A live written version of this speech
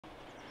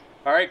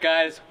All right,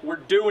 guys, we're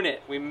doing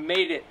it. We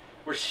made it.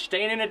 We're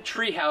staying in a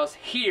treehouse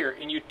here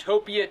in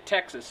Utopia,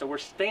 Texas. So we're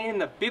staying in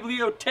the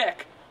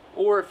Biblioteque,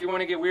 or if you want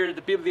to get weird,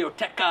 the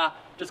Biblioteca,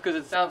 just because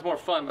it sounds more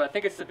fun, but I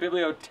think it's the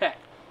Biblioteque.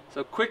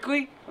 So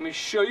quickly, let me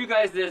show you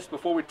guys this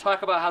before we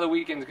talk about how the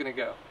weekend's gonna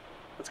go.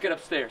 Let's get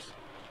upstairs.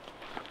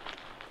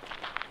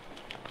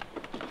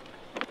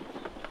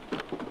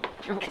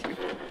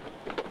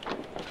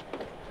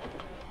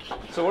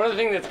 So one of the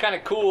things that's kind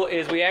of cool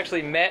is we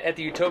actually met at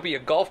the Utopia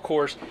golf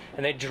course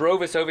and they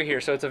drove us over here.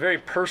 So it's a very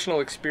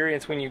personal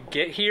experience when you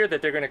get here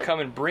that they're going to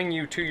come and bring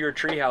you to your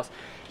treehouse.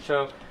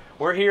 So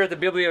we're here at the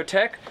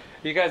Biblioteque.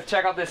 You guys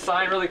check out this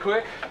sign really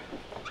quick.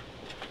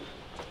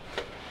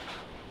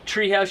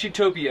 Treehouse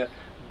Utopia,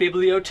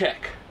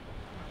 Biblioteque.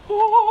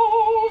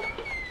 Oh.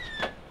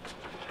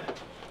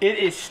 It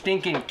is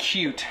stinking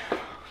cute.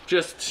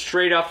 Just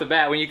straight off the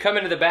bat. When you come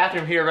into the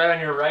bathroom here, right on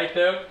your right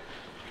though,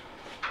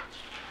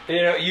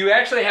 you know, you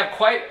actually have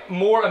quite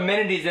more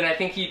amenities than I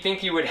think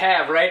you would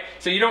have, right?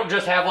 So you don't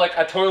just have like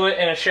a toilet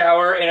and a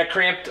shower and a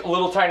cramped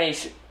little tiny,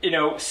 you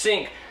know,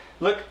 sink.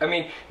 Look, I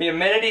mean, the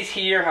amenities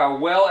here, how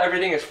well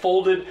everything is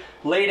folded,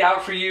 laid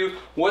out for you,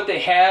 what they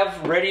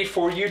have ready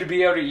for you to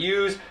be able to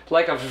use,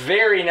 like a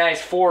very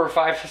nice 4 or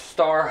 5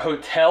 star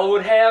hotel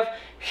would have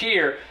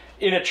here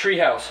in a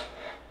treehouse.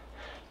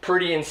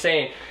 Pretty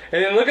insane.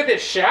 And then look at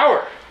this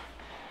shower.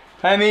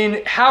 I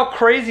mean, how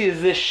crazy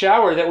is this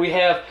shower that we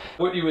have,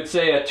 what you would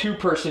say, a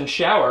 2-person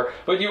shower,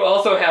 but you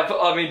also have,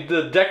 I mean,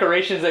 the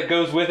decorations that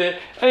goes with it,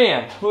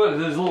 and look at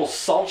these little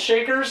salt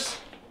shakers.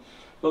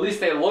 At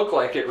least they look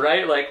like it,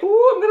 right? Like,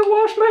 ooh, I'm gonna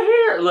wash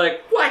my hair.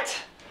 Like,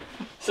 what?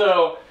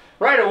 So,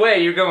 right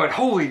away, you're going,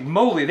 holy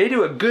moly, they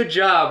do a good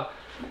job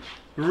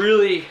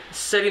really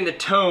setting the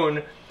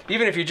tone,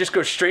 even if you just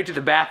go straight to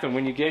the bathroom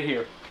when you get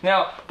here.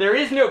 Now, there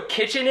is no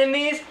kitchen in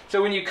these,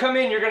 so when you come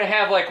in, you're gonna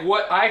have like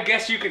what I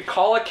guess you could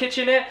call a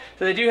kitchenette.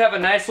 So they do have a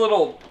nice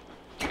little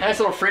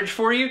fridge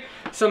for you.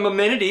 Some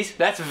amenities,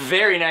 that's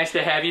very nice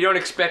to have. You don't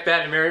expect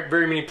that in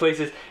very many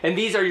places. And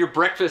these are your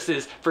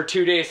breakfasts for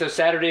 2 days, so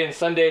Saturday and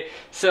Sunday.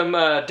 Some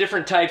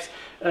different types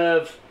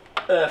of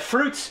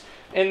fruits.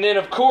 And then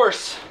of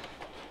course,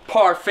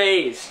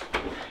 parfaits,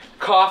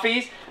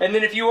 coffees. And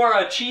then if you are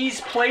a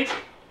cheese plate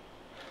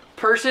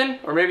person,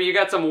 or maybe you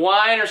got some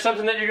wine or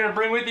something that you're gonna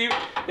bring with you,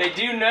 they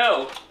do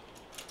know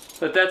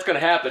that that's gonna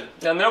happen.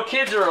 Now, no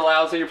kids are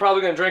allowed, so you're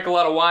probably gonna drink a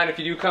lot of wine if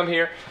you do come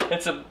here,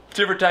 and some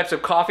different types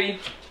of coffee.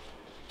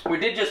 We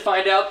did just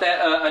find out that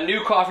a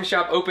new coffee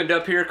shop opened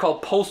up here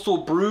called Postal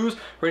Brews.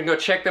 We're gonna go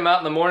check them out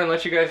in the morning,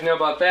 let you guys know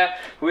about that.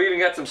 We even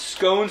got some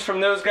scones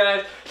from those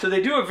guys. So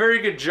they do a very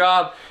good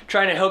job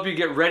trying to help you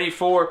get ready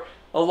for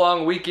a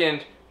long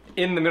weekend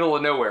in the middle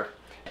of nowhere.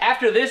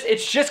 After this,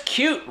 it's just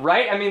cute,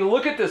 right? I mean,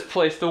 look at this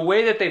place. The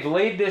way that they've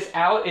laid this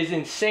out is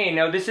insane.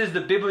 Now, this is the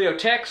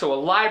Biblioteque, so a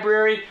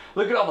library.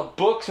 Look at all the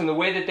books and the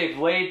way that they've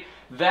laid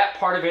that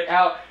part of it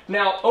out.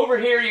 Now, over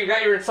here, you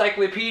got your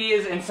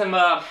encyclopedias and some,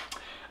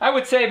 I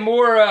would say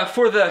more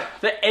for the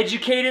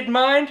educated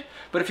mind.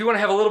 But if you want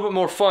to have a little bit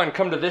more fun,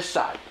 come to this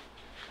side.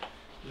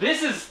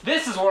 This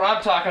is what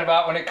I'm talking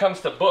about when it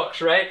comes to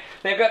books, right?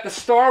 They've got the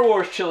Star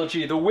Wars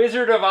trilogy, The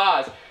Wizard of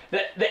Oz,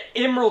 the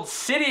Emerald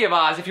City of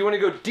Oz, if you want to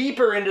go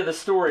deeper into the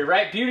story,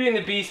 right? Beauty and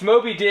the Beast,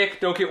 Moby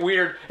Dick, don't get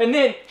weird. And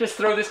then, just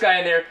throw this guy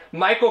in there,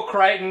 Michael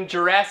Crichton,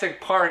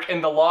 Jurassic Park,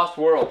 and The Lost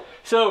World.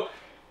 So,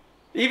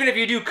 even if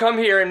you do come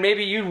here and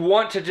maybe you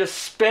want to just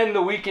spend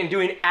the weekend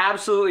doing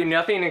absolutely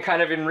nothing and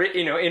kind of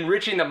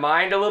enriching the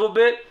mind a little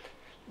bit,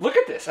 look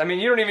at this. I mean,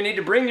 you don't even need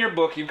to bring your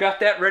book. You've got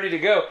that ready to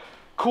go.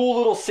 Cool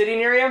little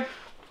sitting area.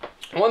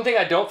 One thing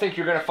I don't think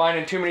you're gonna find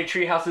in too many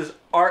tree houses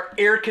are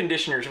air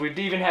conditioners. We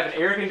even have an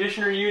air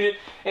conditioner unit,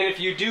 and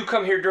if you do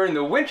come here during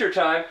the winter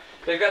time,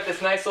 they've got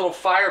this nice little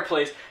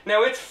fireplace.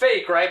 Now it's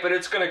fake, right? But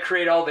it's gonna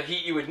create all the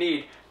heat you would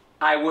need,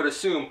 I would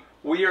assume.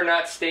 We are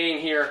not staying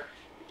here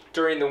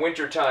during the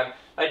winter time.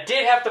 I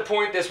did have to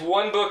point this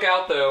one book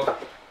out though.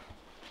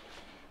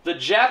 The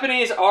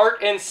Japanese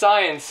Art and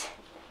Science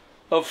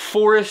of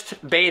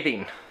Forest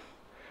Bathing.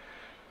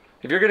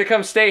 If you're gonna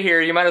come stay here,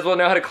 you might as well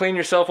know how to clean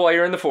yourself while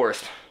you're in the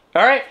forest.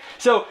 All right,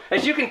 so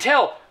as you can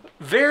tell,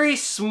 very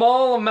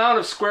small amount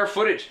of square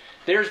footage.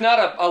 There's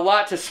not a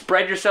lot to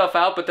spread yourself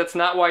out, but that's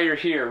not why you're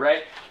here,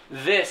 right?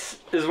 This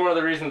is one of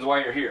the reasons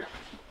why you're here.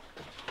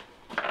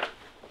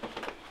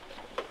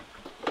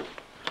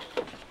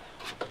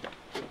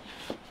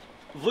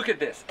 Look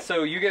at this.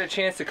 So you get a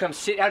chance to come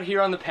sit out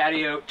here on the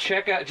patio,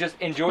 check out, just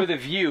enjoy the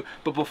view.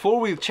 But before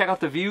we check out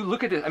the view,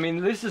 look at this. I mean,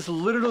 this is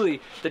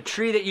literally the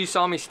tree that you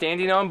saw me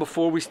standing on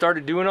before we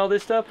started doing all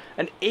this stuff.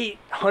 An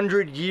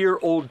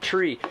 800-year-old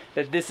tree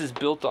that this is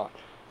built on.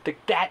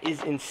 That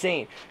is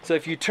insane. So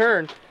if you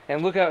turn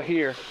and look out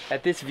here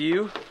at this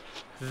view,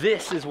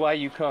 this is why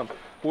you come.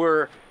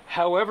 We're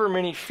however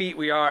many feet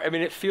we are. I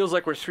mean, it feels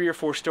like we're 3 or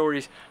 4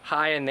 stories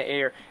high in the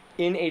air,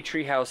 in a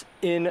treehouse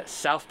in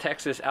South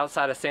Texas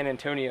outside of San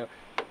Antonio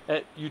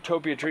at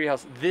Utopia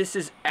Treehouse. This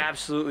is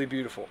absolutely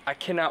beautiful. I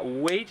cannot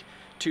wait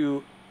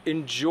to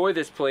enjoy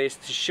this place,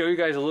 to show you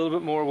guys a little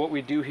bit more of what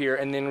we do here,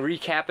 and then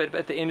recap it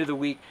at the end of the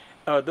week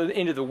the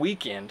end of the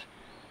weekend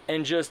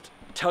and just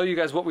tell you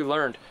guys what we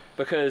learned,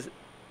 because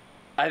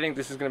I think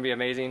this is going to be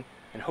amazing,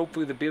 and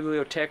hopefully the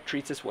Biblioteque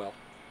treats us well.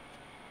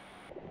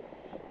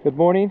 Good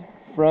morning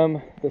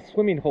from the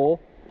swimming hole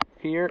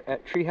here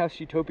at Treehouse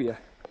Utopia.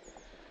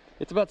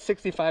 It's about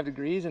 65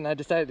 degrees, and I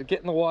decided to get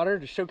in the water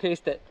to showcase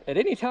that at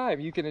any time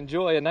you can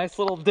enjoy a nice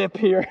little dip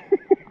here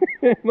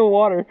in the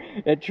water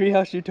at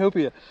Treehouse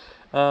Utopia.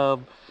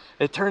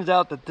 It turns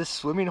out that this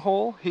swimming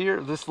hole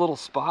here, this little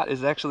spot,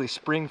 is actually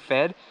spring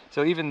fed.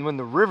 So even when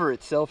the river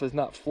itself is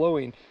not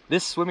flowing,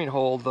 this swimming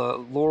hole, the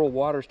Laurel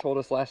Waters told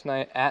us last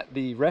night at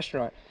the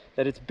restaurant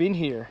that it's been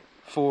here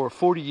for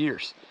 40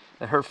 years.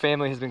 That her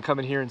family has been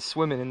coming here and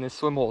swimming in this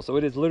swim hole. So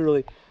it is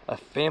literally a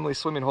family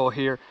swimming hole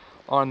here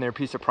on their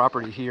piece of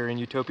property here in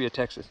Utopia,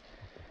 Texas.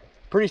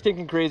 Pretty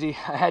stinking crazy.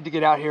 I had to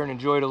get out here and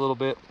enjoy it a little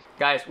bit.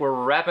 Guys, we're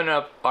wrapping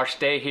up our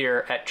stay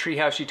here at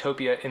Treehouse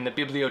Utopia in the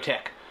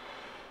Biblioteque.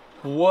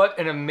 What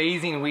an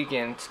amazing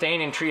weekend.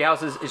 Staying in tree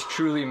houses is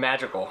truly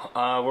magical.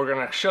 We're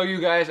gonna show you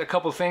guys a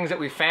couple things that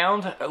we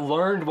found,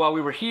 learned while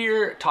we were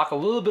here, talk a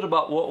little bit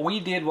about what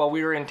we did while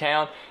we were in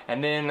town,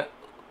 and then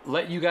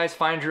let you guys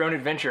find your own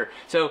adventure.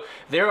 So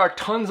there are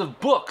tons of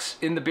books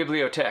in the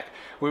Biblioteque.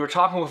 We were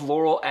talking with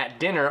Laurel at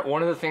dinner.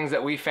 One of the things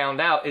that we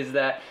found out is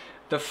that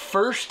the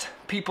first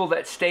people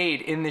that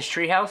stayed in this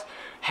treehouse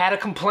had a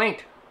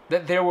complaint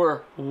that there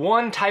were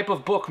one type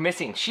of book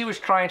missing. She was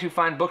trying to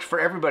find books for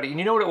everybody. And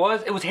you know what it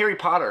was? It was Harry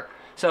Potter.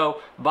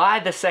 So by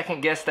the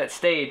second guest that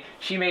stayed,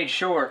 she made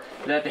sure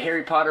that the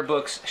Harry Potter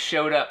books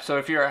showed up. So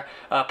if you're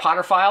a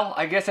Potterphile,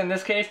 I guess in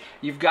this case,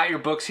 you've got your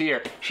books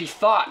here. She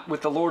thought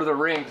with the Lord of the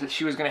Rings that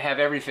she was gonna have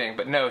everything,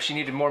 but no, she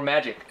needed more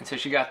magic. And so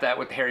she got that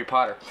with Harry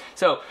Potter.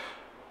 So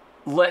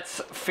let's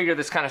figure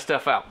this kind of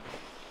stuff out.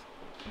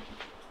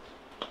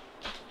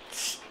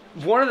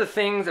 One of the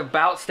things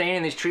about staying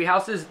in these tree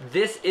houses,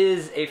 this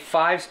is a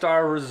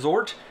 5-star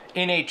resort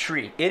in a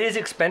tree. It is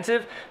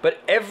expensive,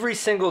 but every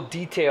single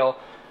detail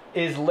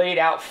is laid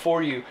out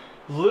for you.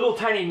 Little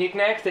tiny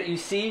knickknacks that you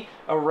see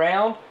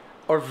around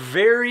are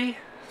very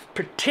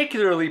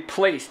particularly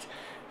placed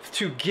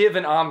to give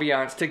an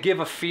ambiance, to give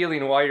a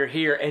feeling while you're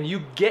here, and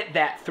you get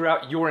that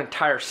throughout your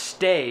entire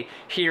stay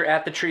here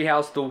at the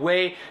treehouse. The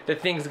way that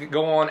things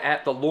go on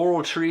at the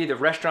Laurel Tree, the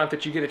restaurant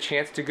that you get a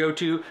chance to go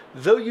to,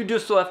 though you do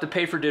still have to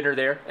pay for dinner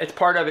there, it's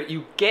part of it.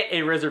 You get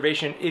a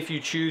reservation if you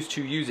choose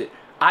to use it.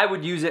 I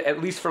would use it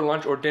at least for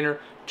lunch or dinner.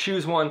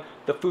 Choose one.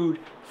 The food,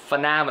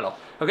 phenomenal.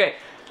 Okay,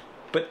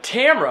 but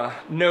Tamara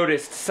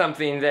noticed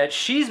something that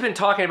she's been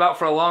talking about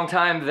for a long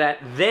time that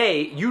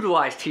they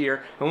utilized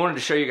here, and wanted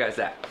to show you guys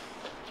that.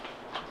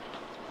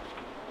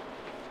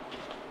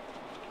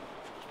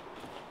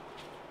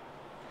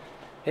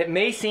 It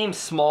may seem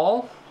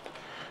small,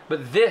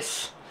 but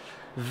this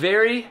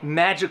very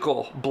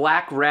magical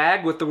black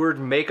rag with the word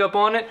makeup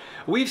on it.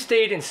 We've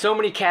stayed in so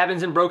many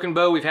cabins in Broken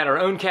Bow. We've had our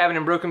own cabin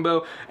in Broken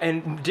Bow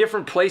and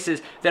different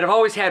places that have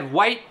always had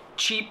white,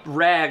 cheap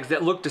rags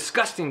that look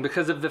disgusting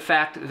because of the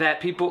fact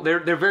that people, they're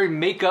very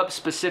makeup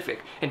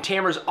specific. And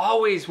Tamara's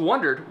always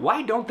wondered,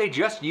 why don't they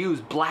just use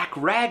black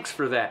rags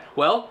for that?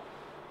 Well,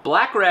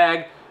 black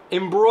rag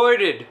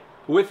embroidered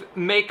with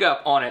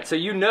makeup on it. So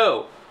you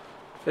know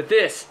that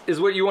this is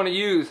what you want to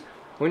use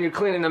when you're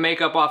cleaning the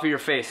makeup off of your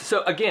face.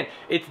 So again,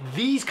 it's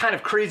these kind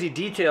of crazy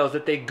details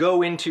that they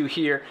go into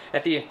here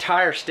at the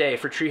entire stay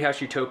for Treehouse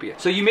Utopia.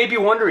 So you may be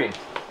wondering,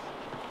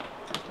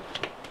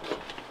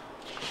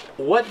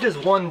 what does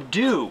one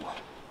do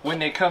when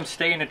they come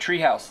stay in a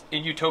treehouse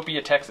in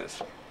Utopia,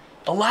 Texas?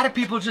 A lot of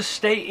people just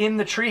stay in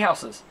the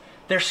treehouses.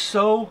 They're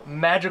so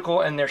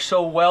magical and they're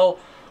so well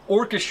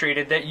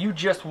orchestrated that you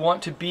just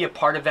want to be a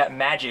part of that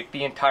magic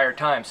the entire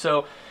time.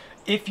 So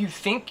if you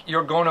think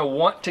you're going to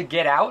want to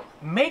get out,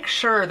 make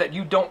sure that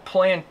you don't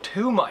plan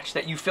too much,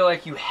 that you feel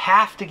like you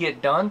have to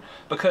get done,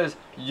 because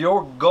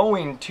you're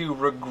going to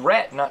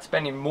regret not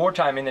spending more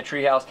time in the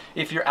treehouse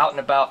if you're out and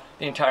about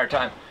the entire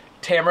time.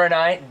 Tamara and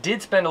I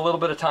did spend a little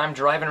bit of time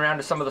driving around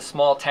to some of the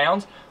small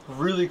towns.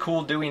 Really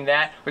cool doing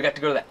that. We got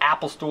to go to the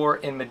Apple store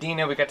in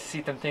Medina. We got to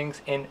see some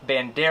things in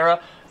Bandera,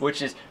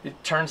 which is,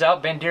 it turns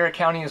out Bandera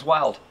County is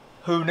wild.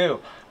 Who knew,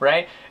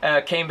 right?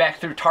 Came back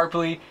through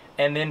Tarpley,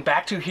 and then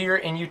back to here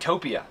in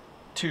Utopia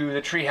to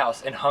the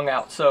treehouse and hung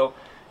out. So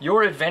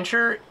your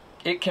adventure,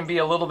 it can be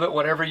a little bit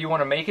whatever you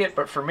want to make it,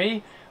 but for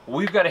me,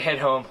 we've got to head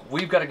home.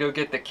 We've got to go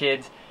get the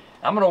kids.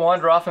 I'm going to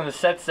wander off in the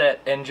set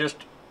and just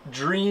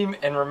dream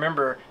and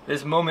remember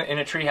this moment in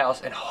a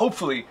treehouse, and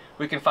hopefully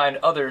we can find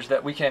others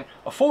that we can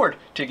afford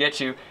to get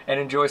to and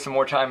enjoy some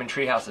more time in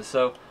treehouses.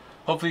 So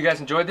hopefully you guys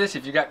enjoyed this.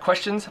 If you got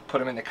questions, put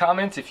them in the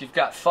comments. If you've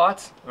got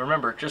thoughts,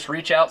 remember, just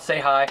reach out,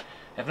 say hi.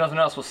 If nothing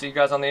else, we'll see you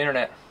guys on the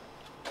internet.